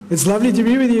It's lovely to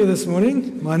be with you this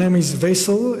morning. My name is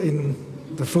Wessel in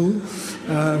the full.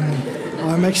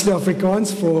 I'm actually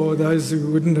Afrikaans for those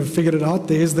who wouldn't have figured it out.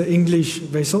 There's the English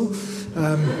Wessel,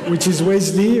 which is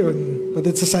Wesley, but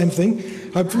it's the same thing.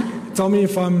 Hopefully, tell me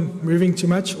if I'm moving too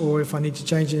much or if I need to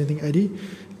change anything, Eddie,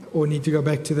 or need to go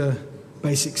back to the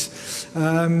basics.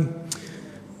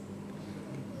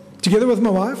 Together with my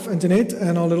wife, Antoinette,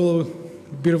 and our little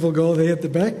beautiful girl there at the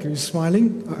back who's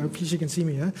smiling. Hopefully she can see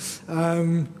me,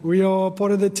 we are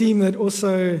part of the team that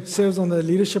also serves on the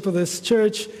leadership of this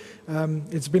church.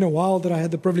 It's been a while that I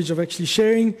had the privilege of actually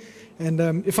sharing.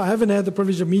 And if I haven't had the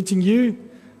privilege of meeting you,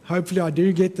 hopefully I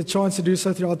do get the chance to do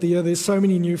so throughout the year. There's so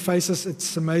many new faces.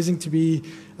 It's amazing to be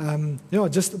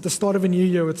just at the start of a new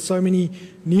year with so many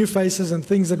new faces and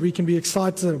things that we can be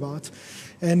excited about.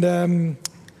 And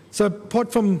so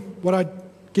apart from what I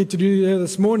get to do here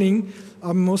this morning,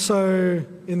 I'm also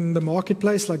in the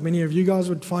marketplace, like many of you guys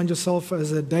would find yourself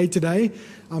as a day-to-day.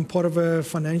 I'm part of a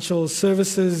financial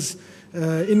services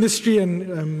industry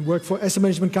and work for asset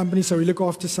management companies, so we look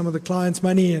after some of the clients'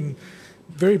 money and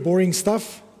very boring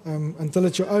stuff until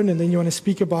it's your own, and then you want to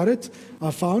speak about it,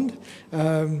 I found.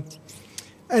 And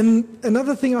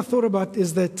another thing I thought about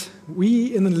is that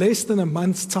we, in less than a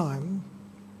month's time,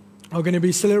 are going to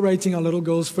be celebrating our little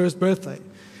girl's first birthday.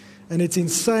 And it's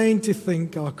insane to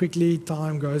think how quickly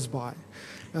time goes by.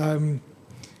 The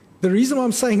reason why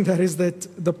I'm saying that is that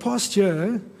the past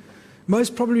year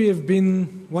most probably have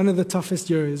been one of the toughest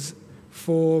years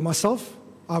for myself.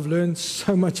 I've learned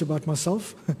so much about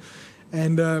myself.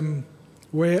 And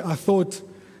where I thought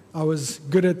I was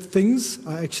good at things,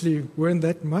 I actually weren't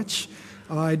that much.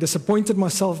 I disappointed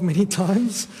myself many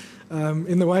times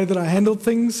in the way that I handled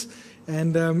things.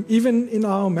 And even in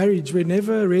our marriage, we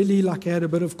never really had a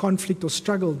bit of conflict or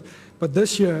struggled. But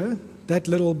this year, that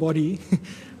little body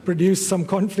produced some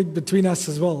conflict between us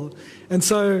as well. And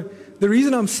so the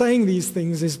reason I'm saying these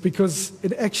things is because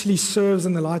it actually serves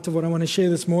in the light of what I want to share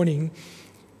this morning.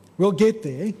 We'll get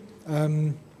there.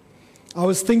 I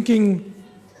was thinking,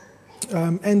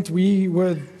 and we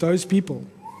were those people.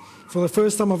 For the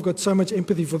first time, I've got so much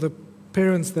empathy for the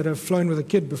parents that have flown with a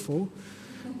kid before.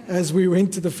 As we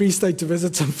went to the Free State to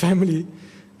visit some family,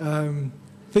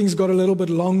 things got a little bit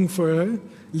long for her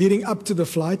leading up to the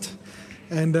flight,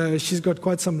 and she's got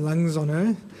quite some lungs on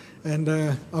her, and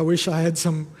I wish I had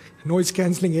some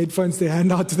noise-cancelling headphones to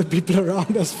hand out to the people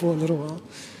around us for a little while.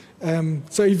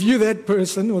 So if you're that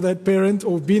person or that parent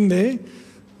or been there,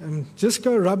 just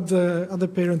go rub the other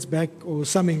parent's back or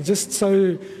something, just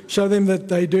so show them that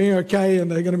they're doing okay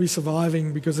and they're going to be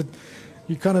surviving, because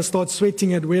you kind of start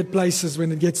sweating at weird places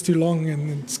when it gets too long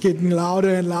and it's getting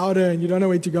louder and louder and you don't know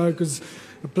where to go because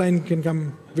the plane can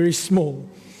come very small.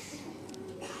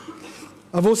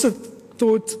 I've also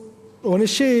thought I want to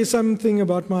share something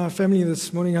about my family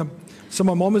this morning. So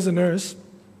my mom is a nurse,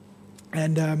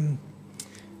 and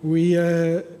we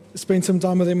spent some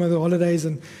time with them over the holidays,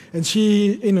 and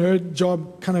she, in her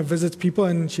job, kind of visits people,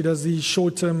 and she does these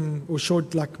short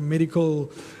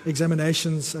medical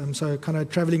examinations, so kind of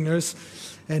traveling nurse.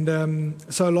 And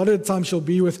so a lot of the time she'll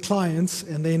be with clients,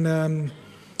 and then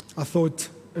I thought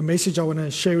a message I want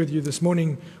to share with you this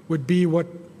morning would be what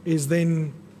is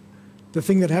then the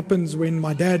thing that happens when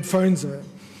my dad phones her.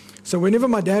 So whenever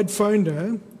my dad phoned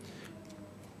her,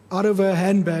 out of her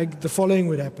handbag, the following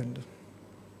would happen.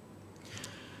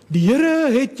 Die Here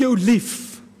het jou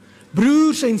lief.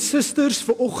 Broers en sisters,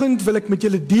 vanoggend wil ek met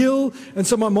julle deel. And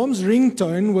so my mom's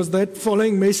ringtone was that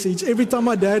following message every time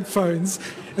my dad phones.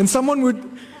 And someone would,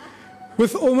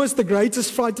 with almost the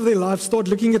greatest fright of their life, start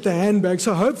looking at the handbag.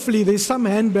 So hopefully there's some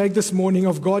handbag this morning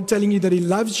of God telling you that He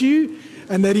loves you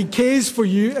and that He cares for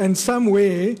you, and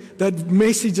somewhere that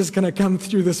message is going to come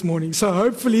through this morning. So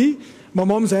hopefully my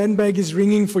mom's handbag is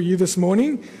ringing for you this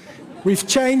morning. We've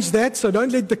changed that, so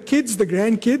don't let the kids, the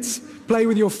grandkids, play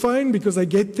with your phone because they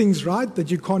get things right that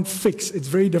you can't fix. It's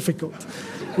very difficult.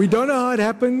 We don't know how it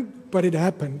happened, but it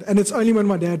happened. And it's only when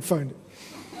my dad phoned it.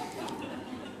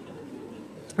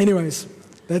 Anyways,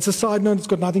 that's a side note. It's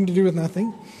got nothing to do with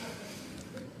nothing.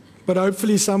 But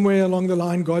hopefully somewhere along the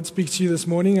line, God speaks to you this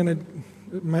morning, and it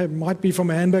might be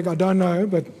from a handbag. I don't know,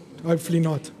 but hopefully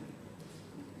not.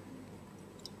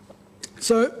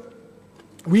 So,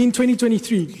 we're in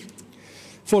 2023.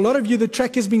 For a lot of you, the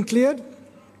track has been cleared.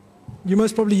 You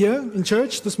most probably here in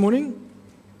church this morning.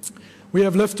 We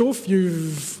have liftoff.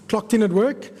 You've clocked in at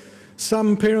work.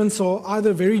 Some parents are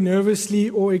either very nervously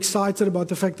or excited about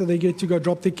the fact that they get to go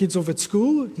drop their kids off at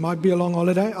school. It might be a long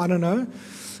holiday. I don't know.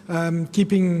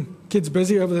 Keeping kids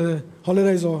busy over the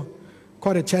holidays are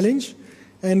quite a challenge.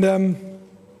 And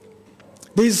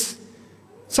there's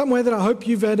some way that I hope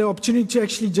you've had an opportunity to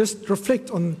actually just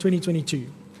reflect on 2022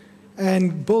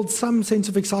 and build some sense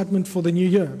of excitement for the new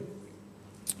year.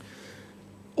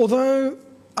 Although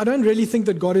I don't really think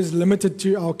that God is limited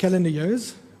to our calendar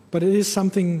years, but it is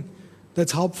something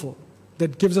that's helpful,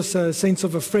 that gives us a sense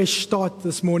of a fresh start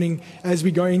this morning as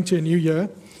we go into a new year.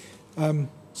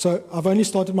 So I've only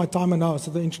started my timer now,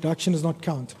 so the introduction does not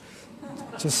count.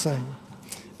 Just saying.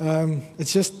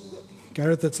 It's just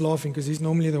Gareth that's laughing because he's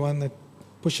normally the one that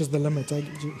pushes the limit.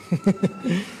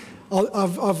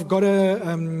 I've got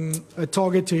a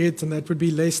target to hit, and that would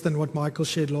be less than what Michael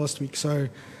shared last week. So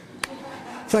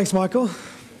thanks, Michael.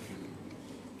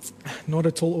 Not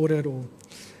a tall order at all.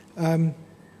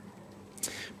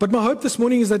 But my hope this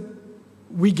morning is that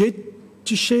we get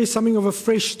to share something of a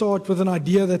fresh start with an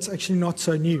idea that's actually not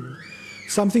so new.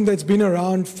 Something that's been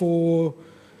around for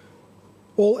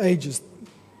all ages,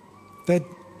 that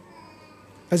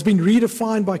has been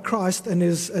redefined by Christ and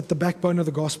is at the backbone of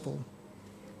the gospel.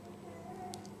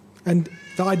 And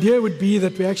the idea would be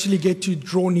that we actually get to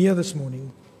draw near this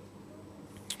morning.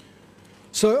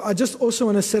 So I just also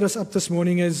want to set us up this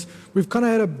morning as we've kind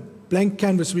of had a blank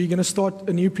canvas. We're going to start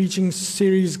a new preaching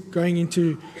series going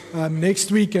into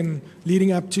next week and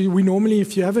leading up to, we normally,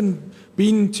 if you haven't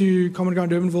been to Common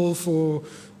Ground Durbanville for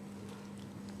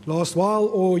last while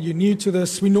or you're new to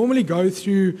this, we normally go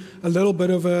through a little bit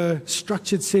of a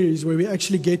structured series where we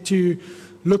actually get to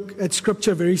look at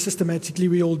Scripture very systematically.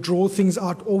 We all draw things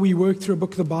out or we work through a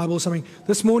book of the Bible or something.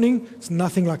 This morning, it's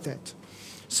nothing like that.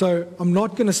 So I'm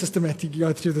not going to systematically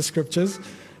go through the Scriptures.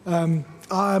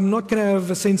 I'm not going to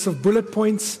have a sense of bullet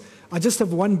points. I just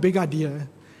have one big idea,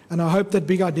 and I hope that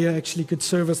big idea actually could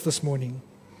serve us this morning.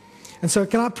 And so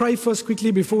can I pray first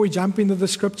quickly before we jump into the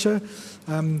Scripture?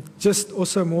 Just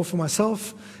also more for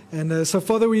myself. And so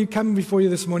Father, we come before you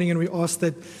this morning and we ask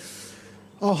that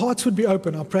our hearts would be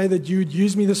open. I pray that you would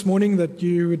use me this morning, that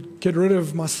you would get rid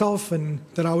of myself, and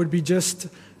that I would be just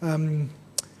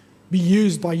be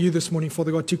used by you this morning,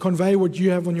 Father God, to convey what you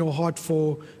have on your heart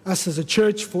for us as a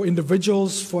church, for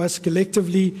individuals, for us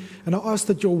collectively. And I ask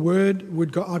that your word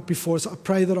would go out before us. I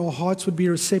pray that our hearts would be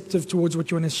receptive towards what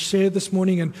you want to share this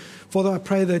morning. And Father, I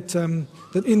pray that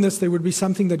that in this there would be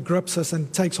something that grips us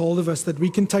and takes hold of us, that we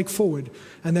can take forward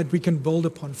and that we can build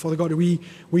upon. Father God,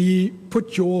 we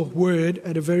put your word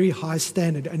at a very high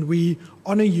standard, and we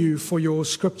honor you for your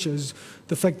scriptures,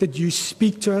 the fact that you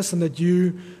speak to us and that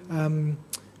you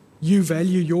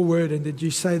value your word, and that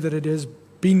you say that it has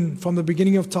been from the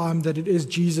beginning of time, that it is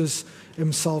Jesus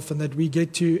himself, and that we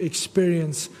get to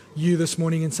experience you this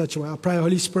morning in such a way. I pray,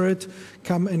 Holy Spirit,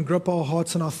 come and grip our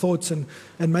hearts and our thoughts and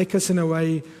make us in a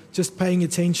way just paying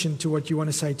attention to what you want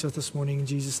to say to us this morning in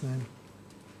Jesus' name.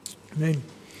 Amen.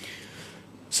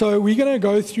 So we're going to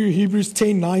go through Hebrews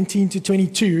 10:19 to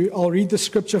 22. I'll read the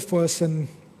scripture for us and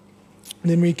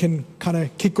then we can kind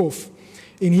of kick off.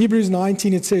 In Hebrews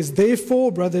 19, it says,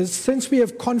 "Therefore, brothers, since we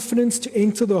have confidence to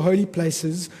enter the holy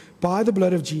places by the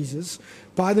blood of Jesus,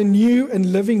 by the new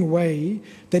and living way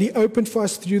that he opened for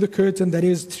us through the curtain, that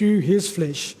is, through his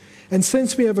flesh, and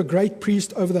since we have a great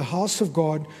priest over the house of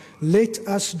God, let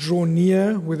us draw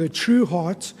near with a true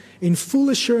heart, in full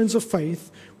assurance of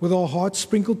faith, with our hearts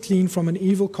sprinkled clean from an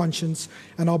evil conscience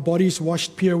and our bodies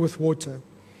washed pure with water."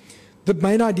 The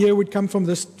main idea would come from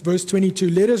this verse 22.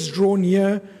 Let us draw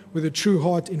near with a true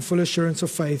heart in full assurance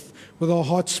of faith, with our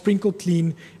hearts sprinkled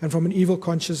clean and from an evil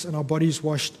conscience and our bodies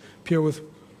washed pure with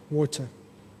water.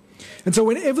 And so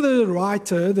whenever the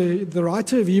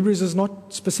writer of Hebrews has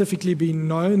not specifically been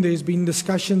known, there's been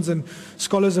discussions and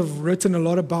scholars have written a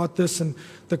lot about this, and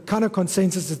the kind of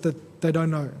consensus is that they don't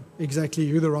know exactly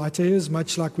who the writer is,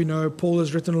 much like we know Paul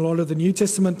has written a lot of the New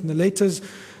Testament and the letters.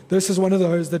 This is one of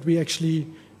those that we actually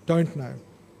don't know.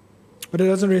 But it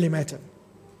doesn't really matter.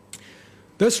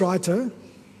 This writer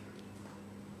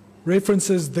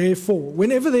references therefore.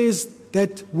 Whenever there's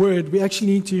that word, we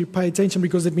actually need to pay attention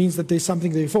because it means that there's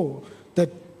something therefore that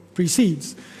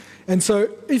precedes. And so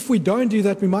if we don't do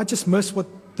that, we might just miss what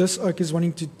this oak is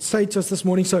wanting to say to us this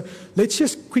morning. So let's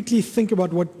just quickly think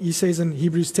about what he says in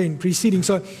Hebrews 10 preceding.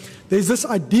 So there's this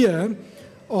idea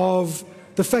of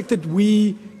the fact that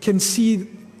we can see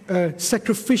a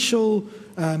sacrificial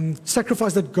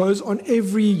sacrifice that goes on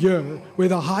every year, where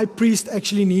the high priest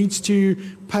actually needs to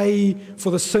pay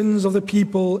for the sins of the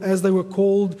people as they were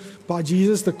called by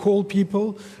Jesus, the called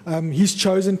people, his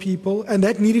chosen people, and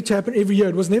that needed to happen every year.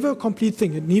 It was never a complete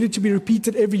thing. It needed to be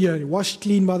repeated every year, washed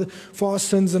clean for our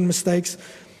sins and mistakes.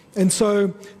 And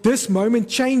so this moment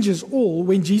changes all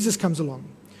when Jesus comes along.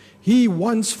 He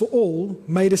once for all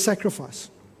made a sacrifice.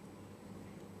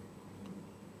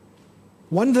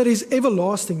 One that is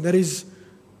everlasting, that is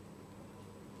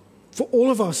for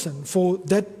all of our sin, for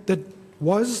that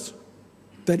was,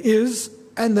 that is,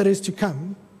 and that is to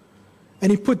come.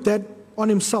 And he put that on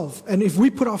himself. And if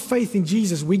we put our faith in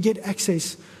Jesus, we get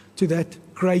access to that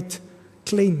great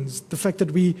cleanse. The fact that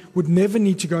we would never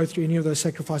need to go through any of those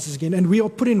sacrifices again. And we are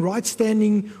put in right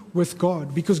standing with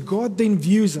God, because God then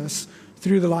views us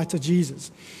through the light of Jesus.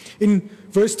 In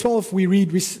verse 12, we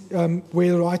read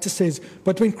where the writer says,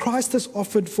 "But when Christ has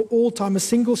offered for all time a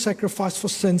single sacrifice for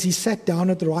sins, he sat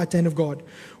down at the right hand of God,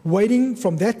 waiting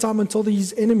from that time until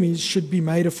his enemies should be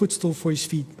made a footstool for his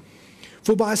feet.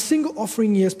 For by a single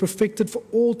offering he has perfected for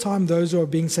all time those who are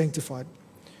being sanctified.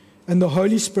 And the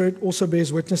Holy Spirit also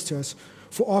bears witness to us.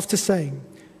 For after saying,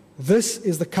 'This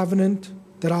is the covenant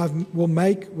that I will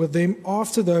make with them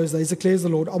after those days, declares the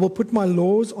Lord, I will put my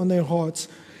laws on their hearts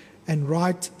and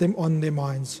write them on their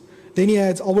minds.' Then he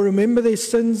adds, 'I will remember their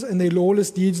sins and their lawless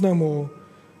deeds no more.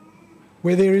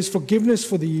 Where there is forgiveness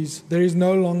for these, there is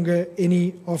no longer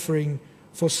any offering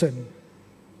for sin.'"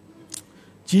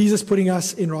 Jesus putting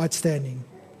us in right standing.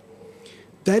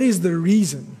 That is the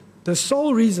reason, the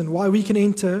sole reason why we can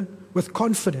enter with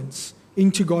confidence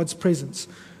into God's presence.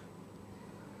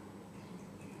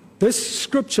 This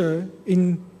scripture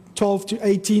in 12 to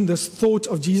 18, this thought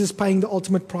of Jesus paying the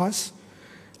ultimate price,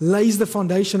 lays the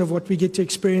foundation of what we get to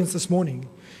experience this morning.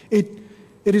 It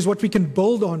is what we can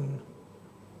build on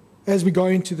as we go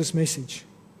into this message.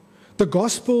 The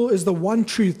gospel is the one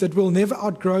truth that we'll never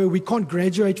outgrow, we can't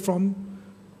graduate from,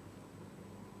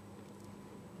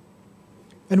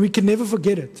 and we can never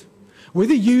forget it.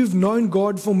 Whether you've known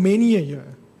God for many a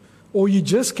year, or you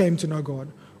just came to know God,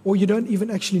 or you don't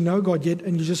even actually know God yet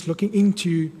and you're just looking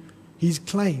into his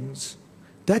claims,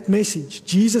 that message,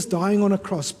 Jesus dying on a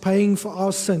cross, paying for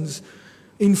our sins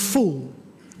in full,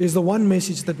 is the one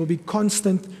message that will be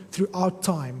constant throughout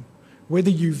time. Whether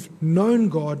you've known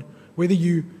God, whether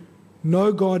you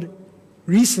know God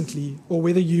recently, or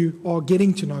whether you are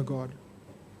getting to know God.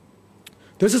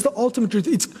 This is the ultimate truth.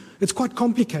 It's quite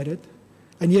complicated,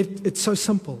 and yet it's so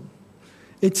simple.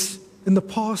 It's in the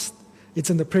past, it's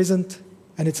in the present,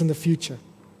 and it's in the future.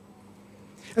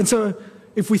 And so,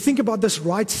 if we think about this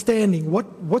right standing,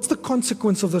 what's the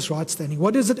consequence of this right standing?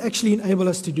 What does it actually enable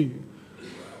us to do?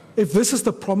 If this is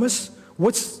the promise,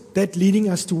 what's that leading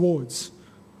us towards?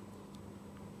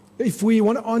 If we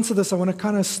want to answer this, I want to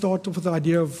kind of start off with the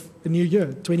idea of a new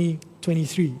year,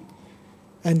 2023,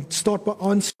 and start by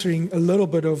answering a little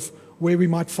bit of where we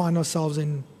might find ourselves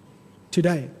in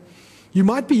today. You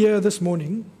might be here this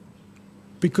morning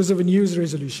because of a New Year's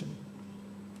resolution.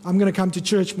 I'm going to come to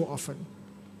church more often.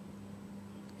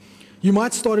 You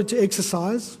might started to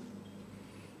exercise.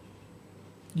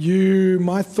 You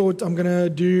might thought, I'm going to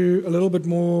do a little bit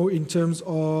more in terms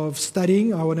of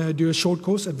studying. I want to do a short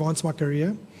course, advance my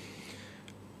career.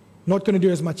 Not going to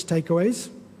do as much takeaways.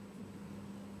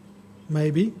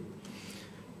 Maybe.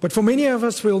 But for many of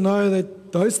us, we'll know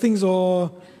that those things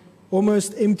are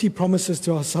almost empty promises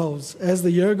to ourselves. As the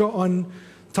year goes on,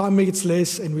 time gets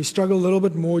less, and we struggle a little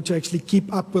bit more to actually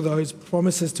keep up with those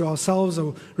promises to ourselves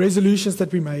or resolutions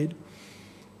that we made.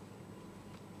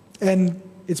 And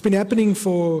it's been happening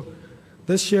for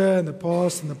this year and the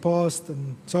past,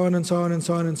 and so on and so on and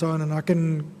so on and so on. And I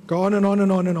can go on and on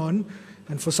and on and on.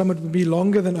 And for some it will be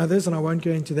longer than others, and I won't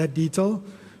go into that detail.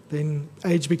 Then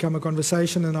age become a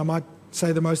conversation, and I might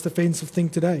say the most offensive thing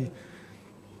today.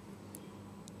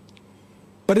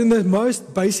 But in the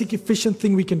most basic, efficient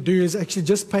thing we can do is actually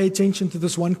just pay attention to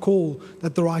this one call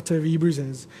that the writer of Hebrews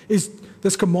has, is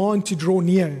this command to draw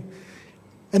near.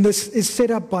 And this is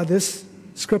set up by this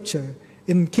scripture.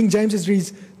 In King James it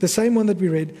reads, the same one that we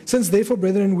read, "Since therefore,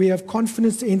 brethren, we have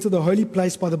confidence to enter the holy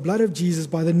place by the blood of Jesus,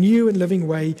 by the new and living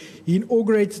way he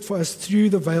inaugurated for us through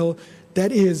the veil,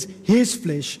 that is, his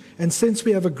flesh. And since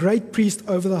we have a great priest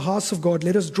over the house of God,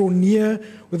 let us draw near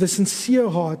with a sincere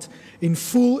heart in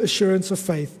full assurance of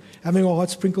faith, having our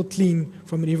hearts sprinkled clean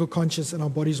from an evil conscience and our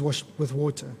bodies washed with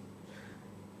water."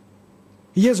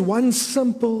 He has one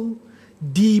simple,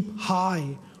 deep,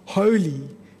 high, holy,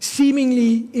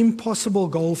 seemingly impossible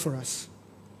goal for us.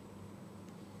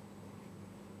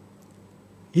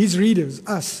 His readers,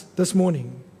 us, this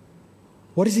morning,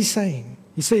 what is he saying?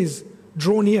 He says,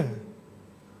 draw near.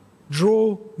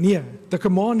 Draw near. The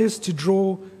command is to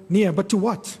draw near. But to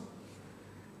what?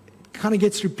 It kind of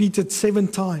gets repeated 7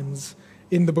 times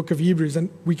in the book of Hebrews, and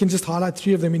we can just highlight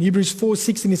 3 of them. In Hebrews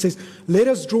 4:16, it says, "Let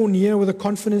us draw near with a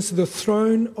confidence to the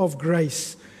throne of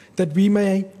grace, that we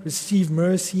may receive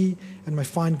mercy and may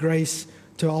find grace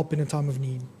to help in a time of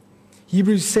need."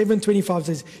 Hebrews 7:25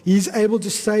 says, "He is able to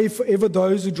save forever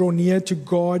those who draw near to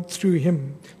God through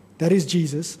him," that is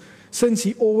Jesus, "since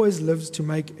he always lives to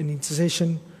make an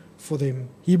intercession for them.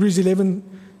 Hebrews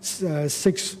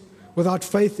 11:6, without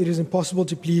faith it is impossible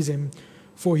to please him,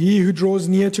 for he who draws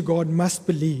near to God must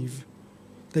believe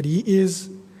that he is,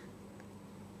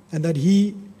 and that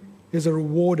he is a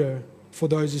rewarder for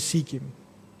those who seek him.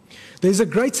 There's a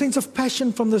great sense of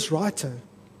passion from this writer,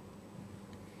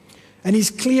 and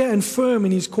he's clear and firm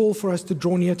in his call for us to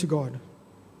draw near to God.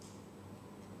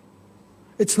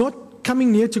 It's not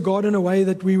coming near to God in a way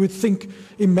that we would think,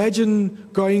 imagine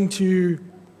going to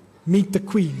meet the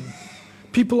Queen.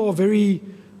 People are very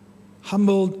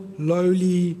humbled,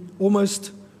 lowly,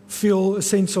 almost feel a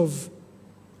sense of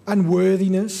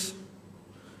unworthiness.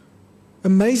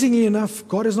 Amazingly enough,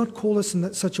 God has not called us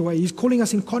in such a way. He's calling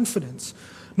us in confidence.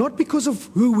 Not because of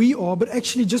who we are, but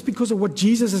actually just because of what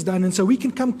Jesus has done. And so we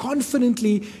can come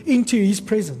confidently into his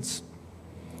presence.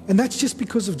 And that's just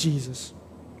because of Jesus.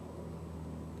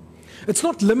 It's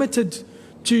not limited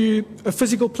to a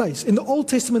physical place. In the Old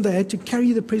Testament, they had to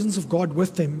carry the presence of God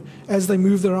with them as they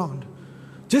moved around.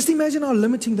 Just imagine how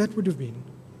limiting that would have been.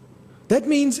 That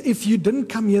means if you didn't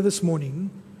come here this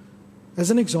morning, as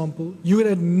an example, you would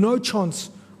have no chance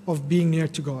of being near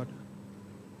to God.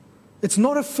 It's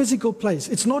not a physical place.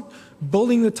 It's not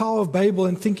building the Tower of Babel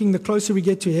and thinking the closer we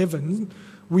get to heaven,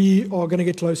 we are going to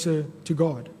get closer to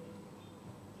God.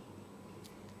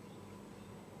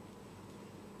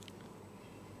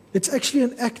 It's actually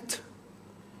an act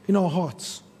in our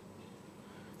hearts.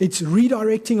 It's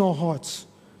redirecting our hearts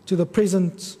to the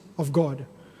presence of God,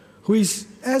 who is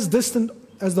as distant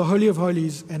as the Holy of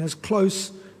Holies and as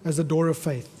close as the door of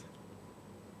faith.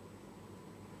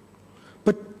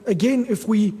 But again, if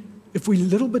we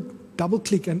little bit double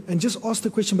click and just ask the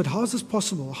question, but how is this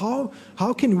possible?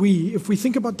 How can we, if we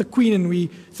think about the Queen and we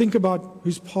think about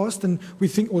who's passed and we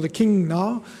think, or the King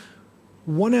now,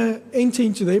 want to enter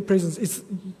into their presence,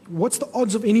 what's the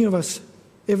odds of any of us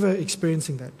ever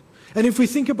experiencing that? And if we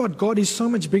think about God, he's so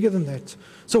much bigger than that.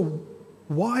 So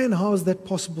why and how is that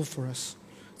possible for us?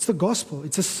 It's the gospel.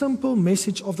 It's a simple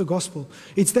message of the gospel.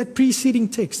 It's that preceding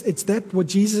text. It's that what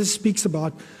Jesus speaks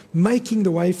about, making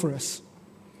the way for us.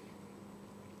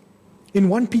 In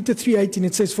 1 Peter 3:18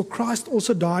 it says, "For Christ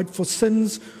also died for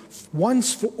sins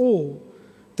once for all,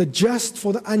 the just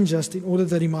for the unjust, in order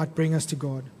that he might bring us to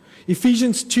God."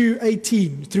 Ephesians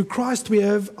 2:18, "Through Christ we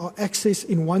have our access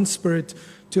in one spirit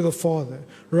to the Father."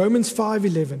 Romans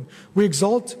 5:11, "We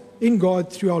exalt in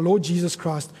God through our Lord Jesus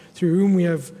Christ, through whom we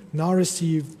have now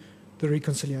received the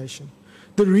reconciliation."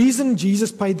 The reason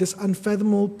Jesus paid this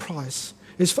unfathomable price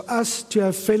is for us to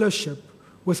have fellowship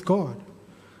with God.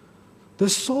 The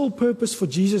sole purpose for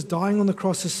Jesus dying on the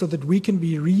cross is so that we can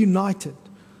be reunited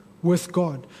with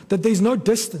God, that there's no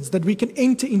distance, that we can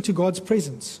enter into God's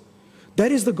presence.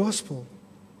 That is the gospel.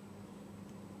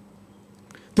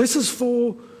 This is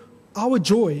for our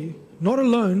joy, not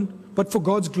alone, but for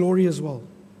God's glory as well.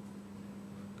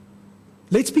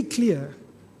 Let's be clear,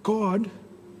 God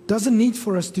doesn't need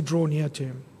for us to draw near to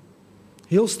him.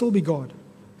 He'll still be God,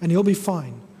 and he'll be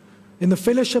fine. In the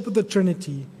fellowship of the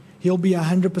Trinity, he'll be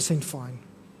 100% fine.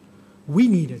 We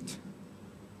need it.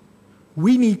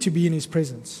 We need to be in his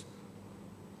presence.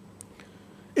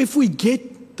 If we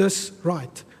get this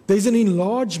right, there's an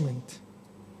enlargement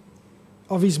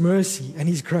of his mercy and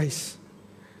his grace.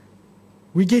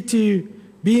 We get to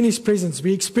be in his presence.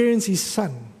 We experience his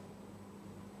Son.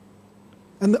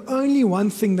 And the only one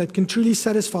thing that can truly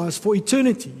satisfy us for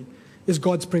eternity is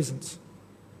God's presence.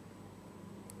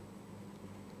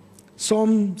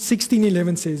 Psalm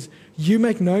 16:11 says, "You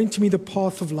make known to me the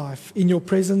path of life. In your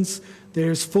presence there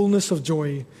is fullness of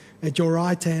joy. At your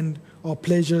right hand are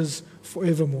pleasures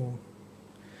forevermore."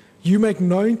 You make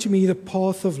known to me the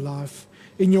path of life.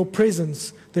 In your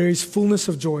presence there is fullness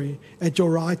of joy. At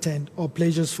your right hand are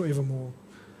pleasures forevermore.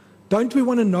 Don't we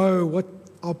want to know what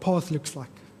our path looks like?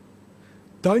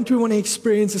 Don't we want to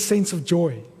experience a sense of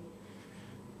joy?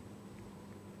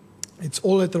 It's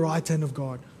all at the right hand of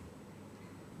God.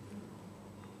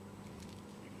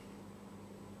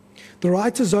 The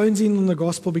writer zones in on the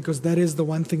gospel because that is the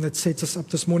one thing that sets us up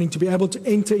this morning to be able to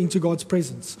enter into God's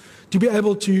presence, to be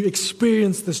able to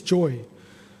experience this joy.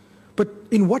 But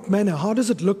in what manner? How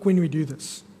does it look when we do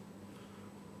this?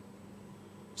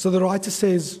 So the writer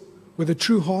says, with a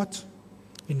true heart,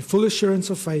 in full assurance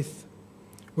of faith,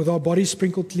 with our bodies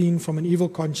sprinkled clean from an evil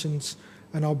conscience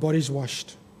and our bodies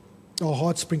washed. Our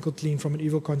hearts sprinkled clean from an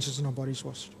evil conscience and our bodies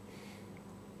washed.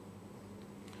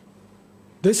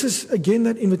 This is, again,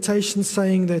 that invitation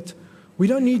saying that we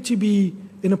don't need to be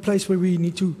in a place where we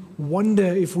need to wonder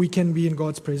if we can be in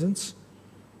God's presence.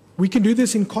 We can do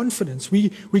this in confidence. We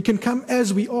can come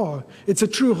as we are. It's a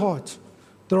true heart.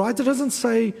 The writer doesn't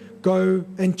say, go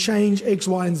and change X,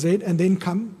 Y, and Z and then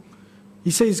come.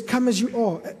 He says, come as you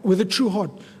are, with a true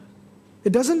heart.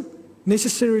 It doesn't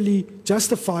necessarily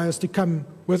justify us to come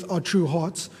with our true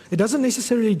hearts. It doesn't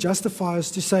necessarily justify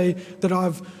us to say that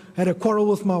I've had a quarrel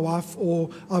with my wife, or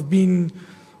I've been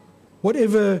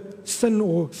whatever sin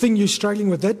or thing you're struggling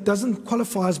with. That doesn't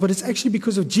qualify us, but it's actually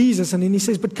because of Jesus. And then he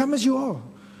says, but come as you are.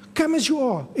 Come as you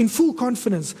are, in full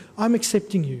confidence. I'm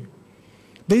accepting you.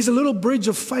 There's a little bridge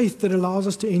of faith that allows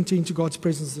us to enter into God's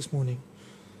presence this morning.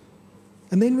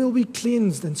 And then we'll be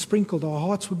cleansed and sprinkled. Our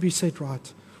hearts would be set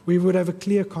right. We would have a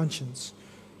clear conscience.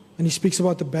 And he speaks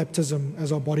about the baptism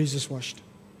as our bodies is washed.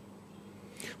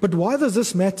 But why does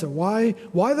this matter? Why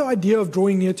the idea of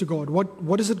drawing near to God?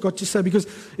 What has it got to say? Because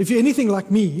if you're anything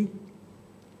like me,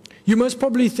 you're most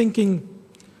probably thinking,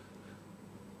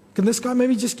 can this guy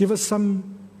maybe just give us some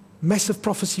massive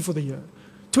prophecy for the year?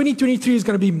 2023 is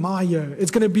going to be my year. It's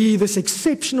going to be this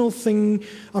exceptional thing.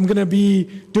 I'm going to be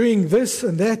doing this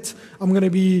and that. I'm going to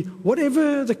be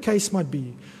whatever the case might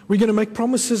be. We're going to make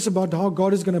promises about how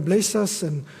God is going to bless us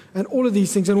and all of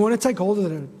these things. And we want to take hold of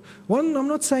that. One, I'm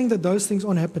not saying that those things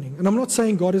aren't happening. And I'm not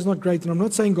saying God is not great. And I'm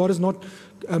not saying God is not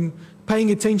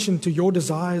paying attention to your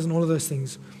desires and all of those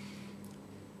things.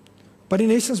 But in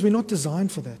essence, we're not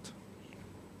designed for that.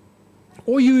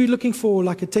 Or you're looking for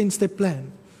like a 10-step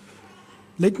plan.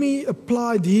 Let me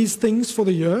apply these things for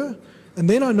the year, and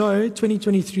then I know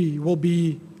 2023 will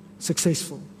be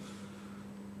successful.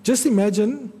 Just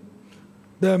imagine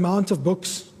the amount of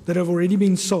books that have already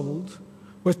been sold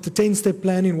with the 10-step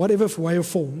plan in whatever way or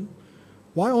form.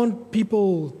 Why aren't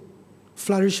people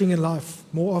flourishing in life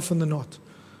more often than not?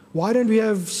 Why don't we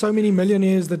have so many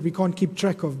millionaires that we can't keep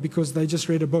track of because they just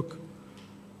read a book?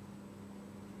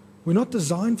 We're not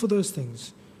designed for those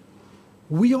things.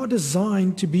 We are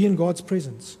designed to be in God's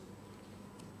presence.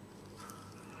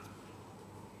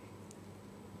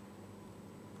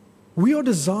 We are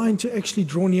designed to actually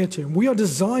draw near to Him. We are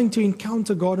designed to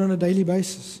encounter God on a daily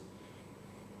basis.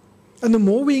 And the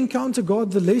more we encounter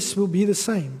God, the less we'll be the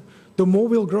same. The more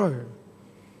we'll grow.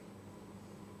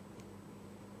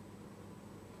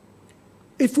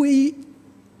 If we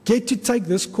get to take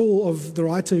this call of the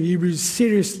writer of Hebrews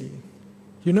seriously,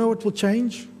 you know what will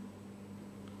change?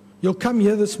 You'll come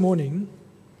here this morning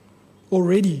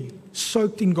already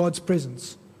soaked in God's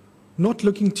presence, not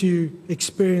looking to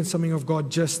experience something of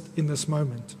God just in this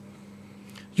moment.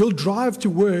 You'll drive to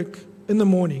work in the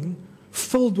morning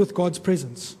filled with God's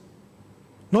presence,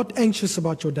 not anxious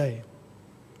about your day.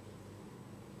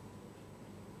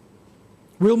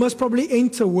 We'll most probably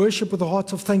enter worship with a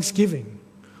heart of thanksgiving.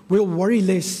 We'll worry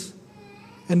less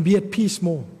and be at peace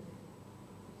more.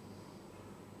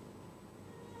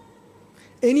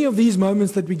 Any of these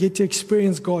moments that we get to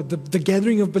experience God, the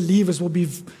gathering of believers will be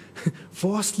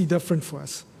vastly different for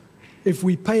us if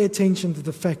we pay attention to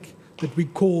the fact that we're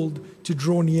called to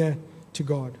draw near to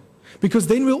God. Because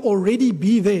then we'll already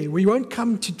be there. We won't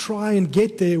come to try and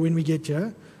get there when we get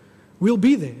here. We'll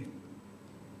be there.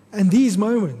 And these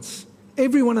moments,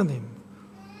 every one of them,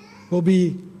 will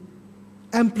be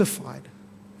amplified.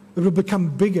 It will become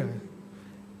bigger.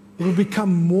 It will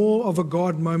become more of a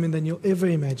God moment than you'll ever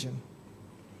imagine.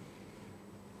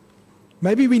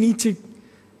 Maybe we need to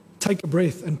take a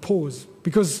breath and pause,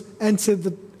 because Anne said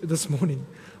that this morning,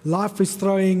 life is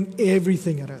throwing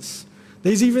everything at us.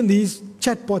 There's even these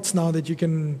chatbots now that you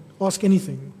can ask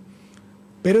anything.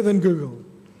 Better than Google.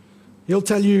 He'll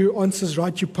tell you answers,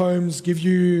 write you poems, give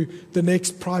you the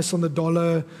next price on the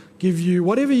dollar, give you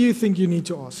whatever you think you need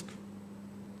to ask.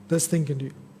 This thing can do.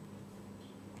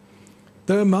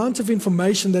 The amount of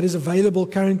information that is available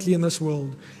currently in this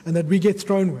world and that we get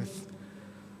thrown with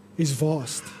is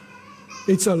vast.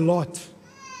 It's a lot.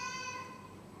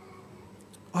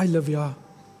 I live here.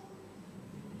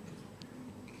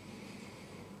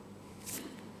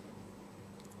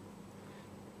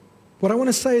 What I want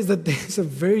to say is that there's a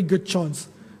very good chance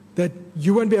that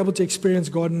you won't be able to experience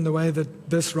God in the way that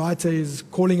this writer is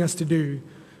calling us to do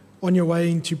on your way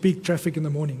into peak traffic in the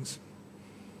mornings.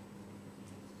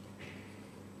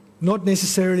 Not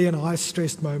necessarily in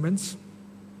high-stressed moments.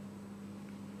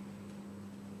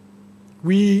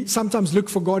 We sometimes look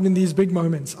for God in these big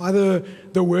moments, either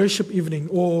the worship evening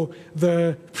or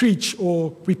the preach,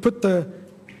 or we put the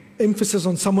emphasis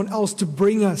on someone else to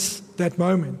bring us that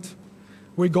moment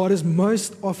where God is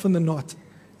most often than not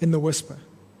in the whisper.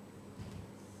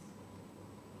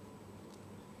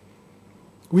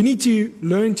 We need to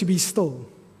learn to be still.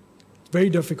 It's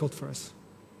very difficult for us.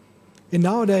 And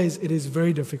nowadays, it is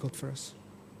very difficult for us.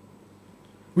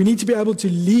 We need to be able to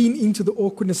lean into the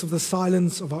awkwardness of the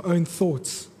silence of our own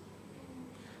thoughts,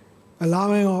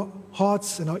 allowing our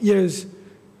hearts and our ears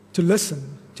to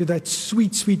listen to that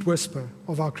sweet, sweet whisper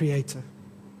of our Creator.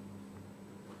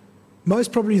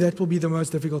 most probably that will be the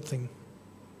most difficult thing,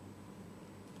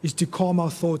 is to calm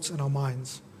our thoughts and our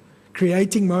minds,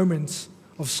 creating moments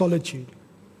of solitude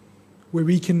where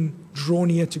we can draw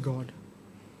near to God.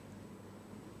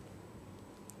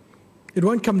 It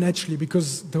won't come naturally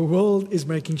because the world is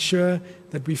making sure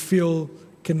that we feel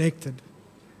connected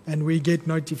and we get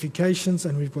notifications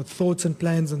and we've got thoughts and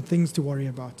plans and things to worry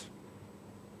about.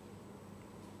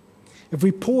 If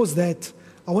we pause that,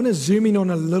 I want to zoom in on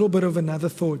a little bit of another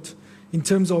thought in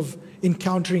terms of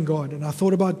encountering God. And I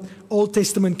thought about Old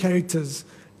Testament characters,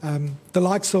 the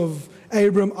likes of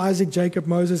Abram, Isaac, Jacob,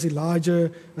 Moses, Elijah,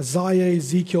 Isaiah,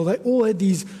 Ezekiel. They all had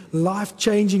these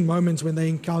life-changing moments when they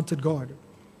encountered God.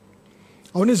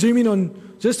 I want to zoom in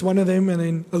on just one of them and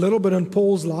then a little bit on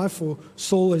Paul's life, or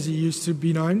Saul as he used to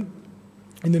be known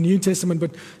in the New Testament.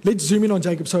 But let's zoom in on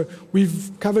Jacob. So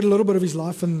we've covered a little bit of his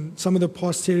life in some of the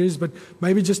past series, but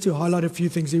maybe just to highlight a few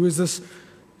things. He was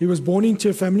born into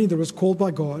a family that was called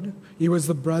by God. He was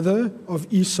the brother of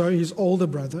Esau, his older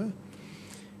brother.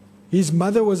 His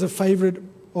mother was a favorite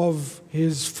of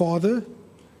his father.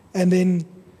 And then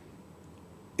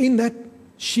in that,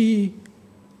 she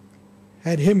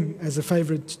had him as a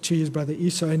favorite to his brother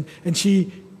Esau. And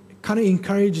she kind of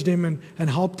encouraged him and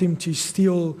helped him to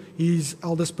steal his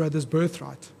eldest brother's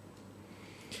birthright.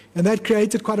 And that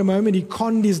created quite a moment. He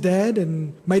conned his dad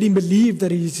and made him believe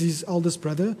that he's his eldest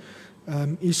brother,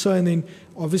 Esau. And then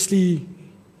obviously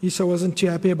Esau wasn't too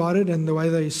happy about it, and the way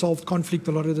they solved conflict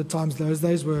a lot of the times those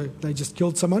days were they just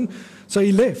killed someone. So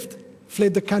he left,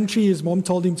 fled the country. His mom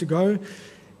told him to go.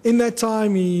 In that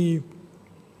time, he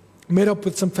met up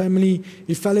with some family.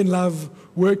 He fell in love,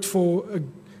 worked for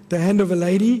the hand of a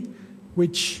lady,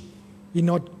 which he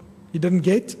didn't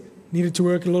get. Needed to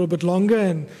work a little bit longer,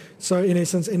 and so in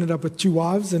essence ended up with 2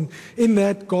 wives. And in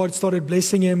that, God started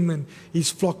blessing him, and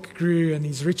his flock grew and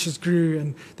his riches grew.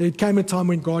 And there came a time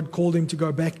when God called him to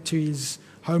go back to his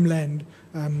homeland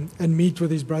and meet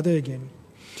with his brother again.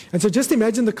 And so just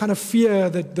imagine the kind of fear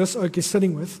that this oak is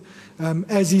sitting with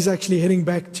as he's actually heading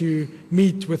back to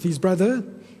meet with his brother.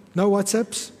 No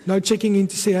WhatsApps, no checking in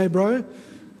to say, hey bro,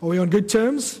 are we on good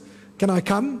terms? Can I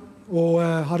come? Or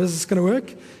how does this going to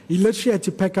work? He literally had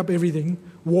to pack up everything,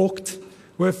 walked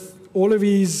with all of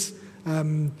his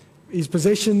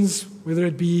possessions, whether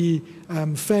it be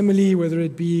family, whether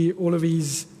it be all of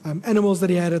his animals that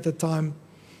he had at the time.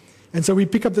 And so we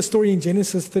pick up the story in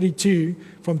Genesis 32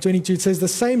 from 22. It says, the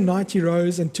same night he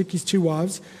rose and took his 2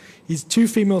 wives, his 2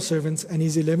 female servants, and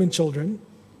his 11 children,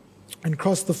 and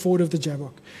crossed the ford of the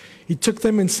Jabbok. He took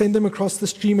them and sent them across the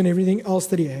stream and everything else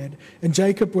that he had. And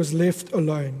Jacob was left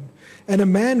alone. And a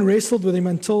man wrestled with him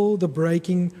until the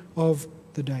breaking of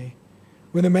the day.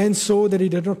 When the man saw that he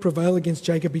did not prevail against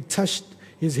Jacob, he touched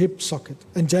his hip socket.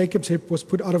 And Jacob's hip was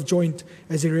put out of joint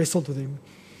as he wrestled with him.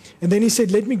 And then he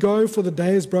said, let me go, for the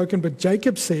day is broken. But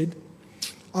Jacob said,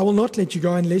 I will not let you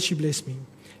go unless you bless me.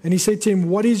 And he said to him,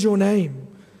 what is your name?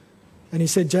 And he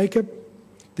said, Jacob.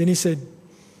 Then he said,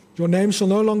 your name shall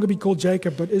no longer be called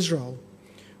Jacob, but Israel.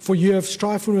 For you have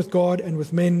striven with God and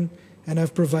with men and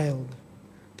have prevailed.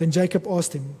 Then Jacob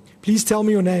asked him, please tell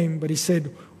me your name. But he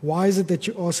said, why is it that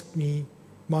you ask me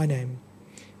my name?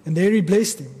 And there he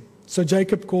blessed him. So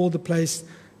Jacob called the place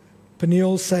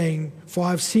Peniel, saying, for I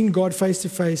have seen God face to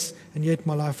face, and yet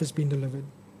my life has been delivered.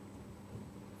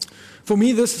 For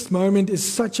me, this moment is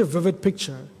such a vivid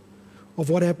picture of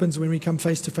what happens when we come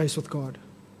face to face with God.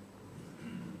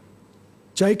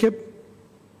 Jacob,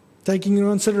 taking into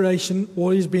consideration all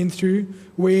he's been through,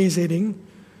 where he's heading,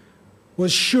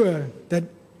 was sure that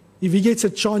if he gets a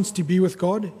chance to be with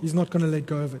God, he's not going to let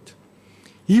go of it.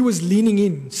 He was leaning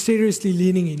in, seriously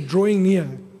leaning in, drawing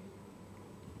near.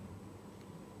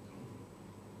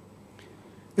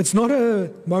 It's not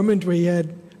a moment where he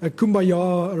had a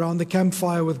kumbaya around the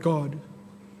campfire with God.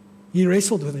 He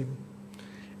wrestled with him.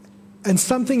 And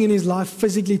something in his life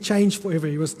physically changed forever.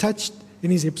 He was touched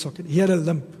in his hip socket. He had a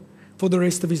limp for the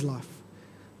rest of his life.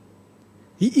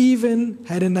 He even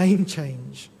had a name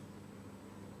change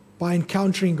by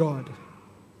encountering God.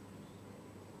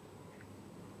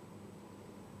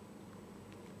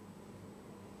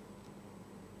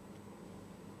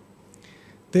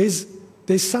 There's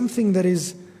something that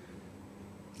is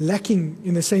lacking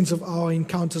in the sense of our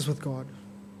encounters with God.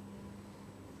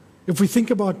 If we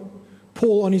think about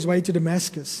Paul on his way to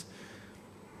Damascus,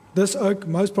 this oak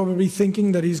most probably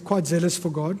thinking that he's quite zealous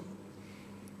for God,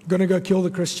 going to go kill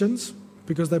the Christians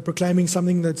because they're proclaiming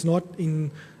something that's not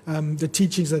in the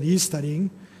teachings that he's studying.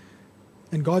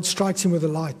 And God strikes him with a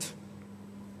light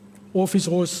off his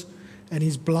horse, and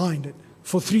he's blinded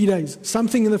for 3 days.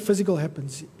 Something in the physical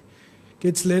happens. He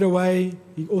gets led away.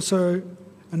 He also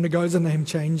undergoes a name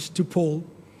change to Paul.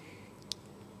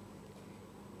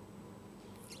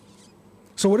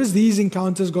 So what has these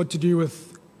encounters got to do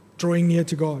with drawing near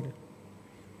to God?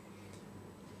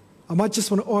 I might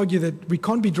just want to argue that we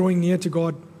can't be drawing near to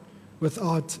God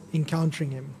without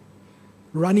encountering Him,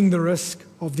 running the risk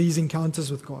of these encounters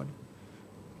with God.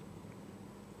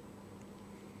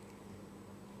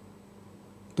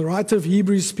 The writer of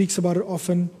Hebrews speaks about it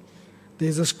often.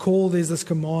 There's this call, there's this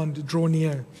command, draw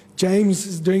near. James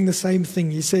is doing the same thing.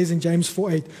 He says in James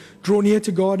 4:8, draw near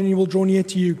to God and He will draw near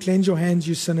to you. Cleanse your hands,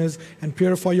 you sinners, and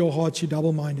purify your hearts, you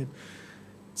double-minded.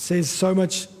 It says so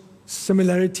much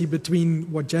similarity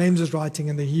between what James is writing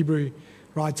and the Hebrew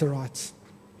writer writes.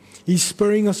 He's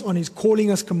spurring us on, He's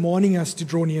calling us, commanding us to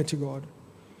draw near to God.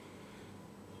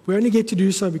 We only get to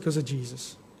do so because of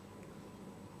Jesus.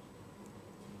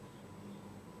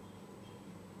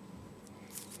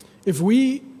 If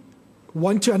we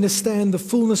want to understand the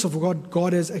fullness of what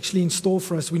God has actually in store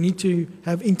for us, we need to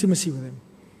have intimacy with Him.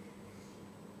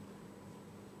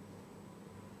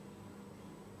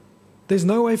 There's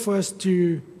no way for us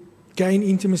to gain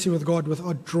intimacy with God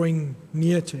without drawing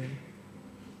near to Him.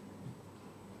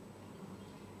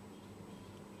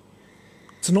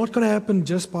 It's not going to happen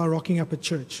just by rocking up at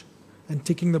church and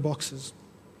ticking the boxes.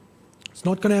 It's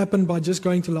not going to happen by just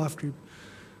going to life group.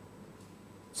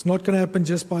 It's not going to happen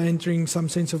just by entering some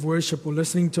sense of worship or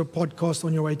listening to a podcast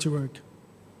on your way to work.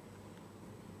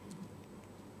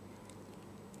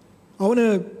 I want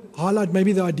to highlight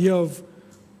maybe the idea of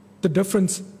the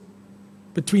difference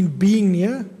between being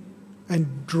near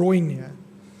and drawing near.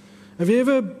 Have you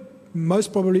ever,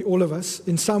 most probably all of us,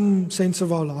 in some sense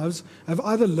of our lives, have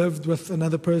either lived with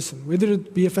another person, whether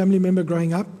it be a family member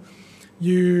growing up,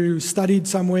 you studied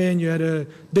somewhere and you had a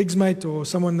digs mate or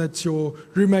someone that's your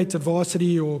roommate at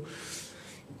varsity, or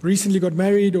recently got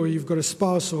married, or you've got a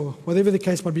spouse, or whatever the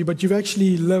case might be, but you've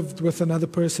actually lived with another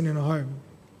person in a home.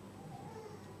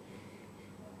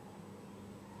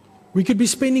 We could be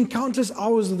spending countless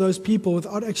hours with those people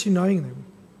without actually knowing them.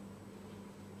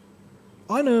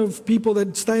 I know of people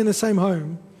that stay in the same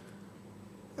home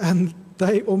and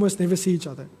they almost never see each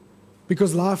other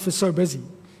because life is so busy.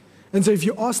 And so if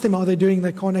you ask them how they're doing,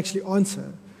 they can't actually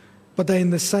answer. But they're in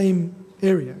the same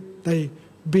area. They're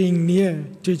being near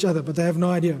to each other, but they have no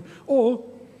idea. Or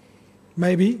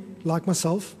maybe, like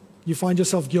myself, you find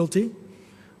yourself guilty.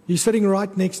 You're sitting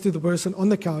right next to the person on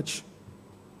the couch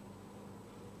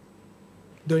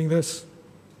doing this.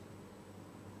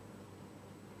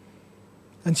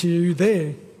 And so you're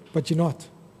there, but you're not.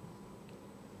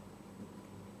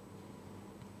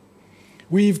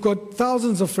 We've got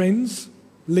thousands of friends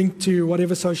linked to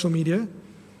whatever social media,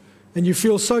 and you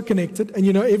feel so connected, and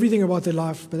you know everything about their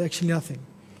life, but actually nothing.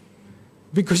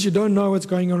 Because you don't know what's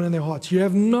going on in their hearts. You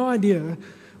have no idea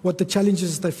what the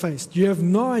challenges they faced. You have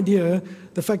no idea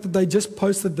the fact that they just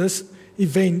posted this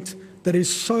event that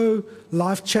is so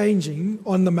life-changing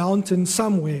on the mountain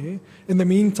somewhere. In the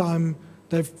meantime,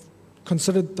 they've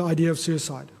considered the idea of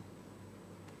suicide.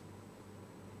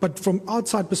 But from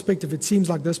outside perspective, it seems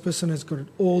like this person has got it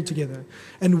all together.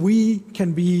 And we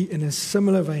can be in a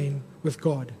similar vein with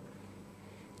God.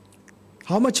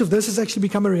 How much of this has actually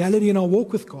become a reality in our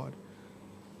walk with God?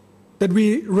 That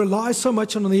we rely so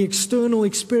much on the external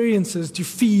experiences to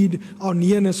feed our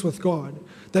nearness with God.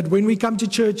 That when we come to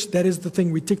church, that is the thing,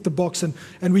 we tick the box. And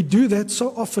we do that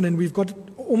so often, and we've got it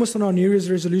almost on our New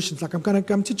Year's resolutions. Like, I'm going to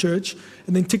come to church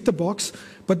and then tick the box.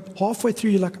 But halfway through,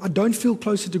 you're like, I don't feel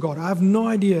closer to God. I have no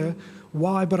idea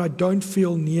why, but I don't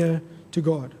feel near to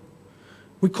God.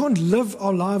 We can't live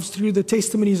our lives through the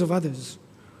testimonies of others.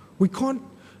 We can't.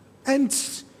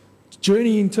 Ant's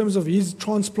journey in terms of his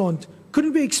transplant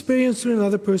couldn't be experienced through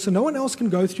another person. No one else can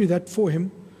go through that for him.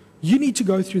 You need to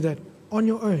go through that on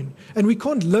your own. And we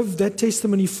can't live that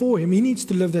testimony for him. He needs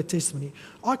to live that testimony.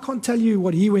 I can't tell you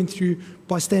what he went through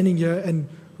by standing here and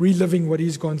reliving what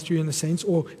he's gone through in a sense,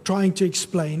 or trying to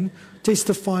explain,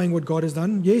 testifying what God has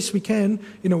done. Yes, we can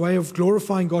in a way of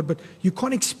glorifying God, but you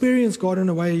can't experience God in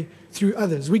a way through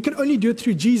others. We can only do it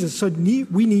through Jesus. So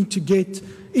we need to get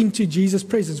into Jesus'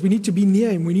 presence. We need to be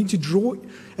near him. We need to draw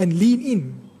and lean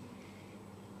in.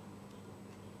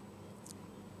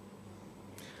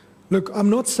 Look, I'm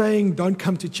not saying don't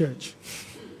come to church.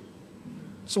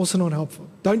 It's also not helpful.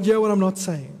 Don't hear what I'm not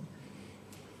saying.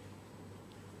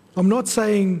 I'm not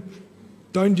saying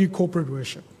don't do corporate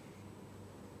worship.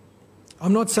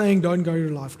 I'm not saying don't go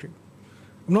to life group.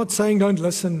 I'm not saying don't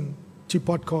listen to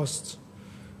podcasts.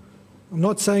 I'm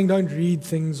not saying don't read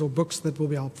things or books that will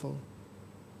be helpful.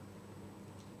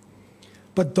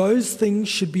 But those things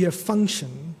should be a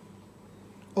function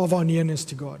of our nearness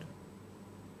to God.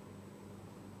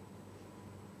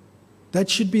 That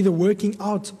should be the working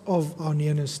out of our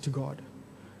nearness to God.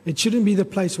 It shouldn't be the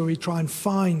place where we try and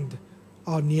find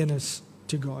our nearness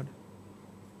to God.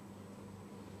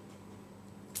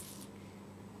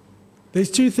 There's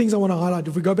two things I want to highlight.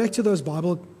 If we go back to those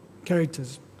Bible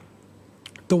characters,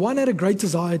 the one had a great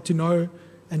desire to know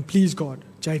and please God,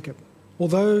 Jacob,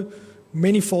 although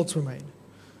many faults were made.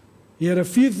 He had a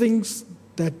few things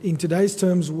that in today's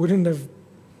terms wouldn't have,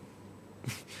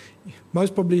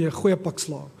 most probably a goeie pak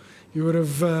slaag. He would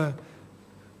have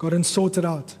gotten sorted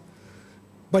out.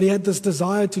 But he had this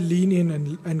desire to lean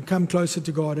in and come closer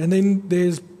to God. And then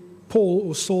there's Paul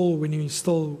or Saul when he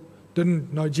still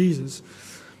didn't know Jesus.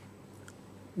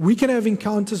 We can have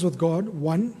encounters with God,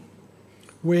 one,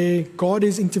 where God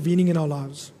is intervening in our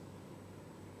lives.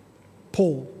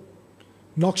 Paul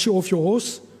knocks you off your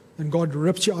horse and God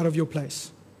rips you out of your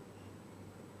place.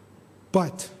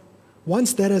 But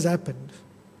once that has happened,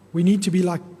 we need to be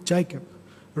like Jacob,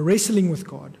 wrestling with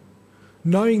God,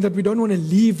 knowing that we don't want to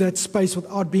leave that space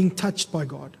without being touched by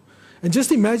God. And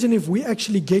just imagine if we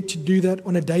actually get to do that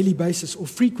on a daily basis or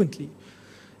frequently.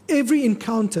 Every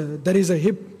encounter that is a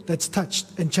hip that's touched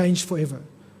and changed forever.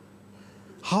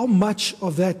 How much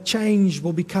of that change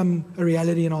will become a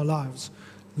reality in our lives?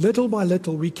 Little by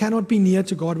little, we cannot be near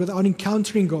to God without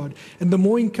encountering God. And the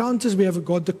more encounters we have with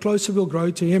God, the closer we'll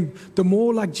grow to Him. The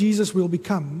more like Jesus we'll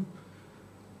become.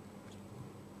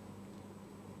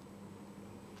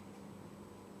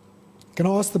 Can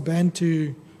I ask the band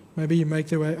to maybe make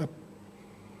their way up?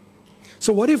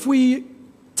 So what if we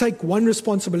take one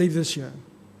responsibility this year?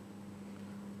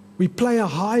 We place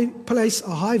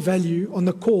a high value on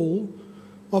the call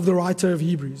of the writer of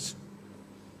Hebrews.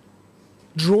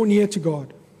 Draw near to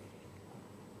God.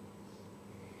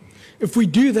 If we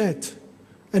do that,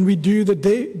 and we do the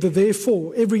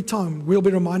therefore, every time we'll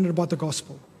be reminded about the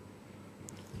gospel.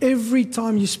 Every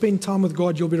time you spend time with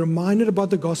God, you'll be reminded about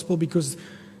the gospel because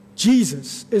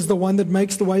Jesus is the one that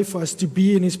makes the way for us to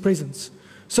be in His presence.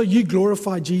 So you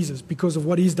glorify Jesus because of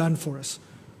what He's done for us.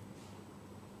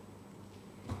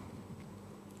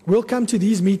 We'll come to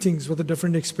these meetings with a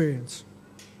different experience.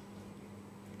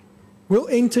 We'll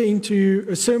enter into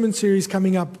a sermon series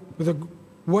coming up with a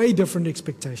way different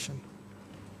expectation.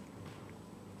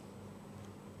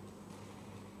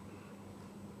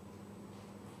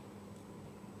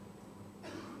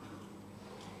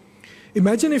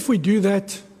 Imagine if we do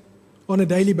that on a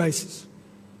daily basis.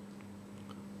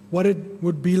 What it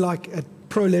would be like at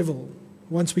pro level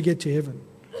once we get to heaven.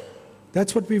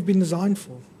 That's what we've been designed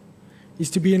for, is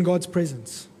to be in God's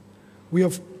presence. We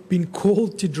have been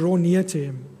called to draw near to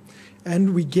Him,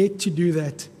 and we get to do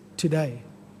that today,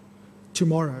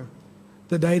 tomorrow,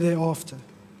 the day thereafter.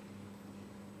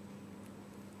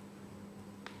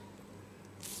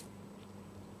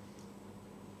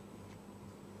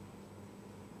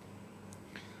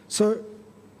 So,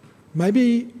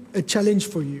 maybe a challenge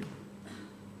for you.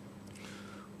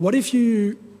 What if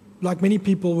you, like many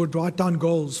people, would write down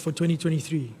goals for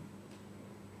 2023?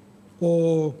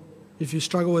 Or if you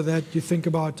struggle with that, you think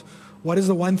about what is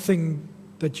the one thing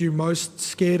that you're most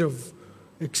scared of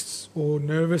or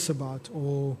nervous about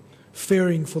or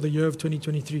fearing for the year of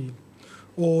 2023?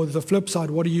 Or the flip side,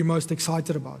 what are you most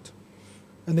excited about?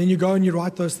 And then you go and you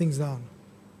write those things down.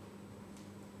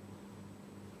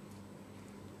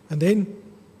 And then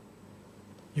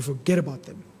you forget about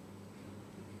them.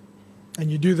 And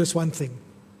you do this one thing.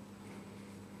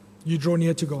 You draw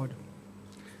near to God.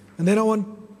 And then I want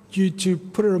you to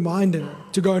put a reminder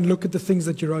to go and look at the things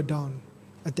that you wrote down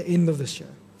at the end of this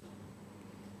year.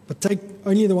 But take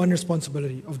only the one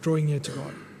responsibility of drawing near to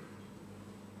God.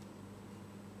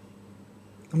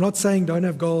 I'm not saying don't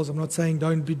have goals. I'm not saying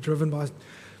don't be driven by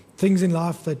things in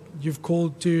life that you've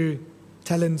called to,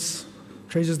 talents,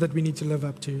 treasures that we need to live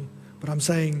up to. But I'm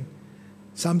saying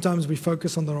sometimes we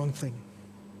focus on the wrong thing.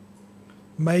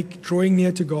 Make drawing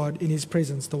near to God in His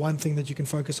presence the one thing that you can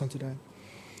focus on today.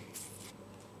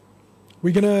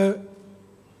 We're going to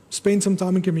spend some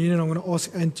time in communion. I'm going to ask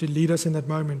Anne to lead us in that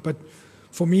moment. But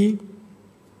for me,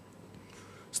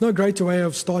 it's no greater way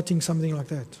of starting something like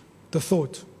that. The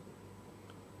thought.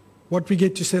 What we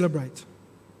get to celebrate.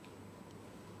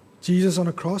 Jesus on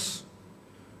a cross,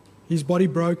 His body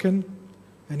broken,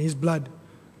 and His blood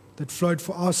that flowed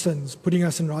for our sins, putting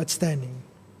us in right standing.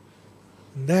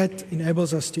 And that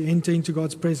enables us to enter into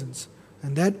God's presence.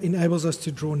 And that enables us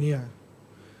to draw near.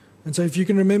 And so if you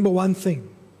can remember one thing,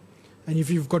 and if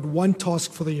you've got one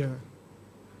task for the year,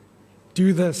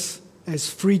 do this as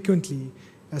frequently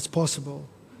as possible.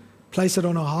 Place it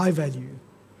on a high value.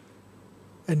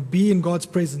 And be in God's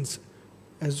presence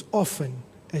as often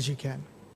as you can.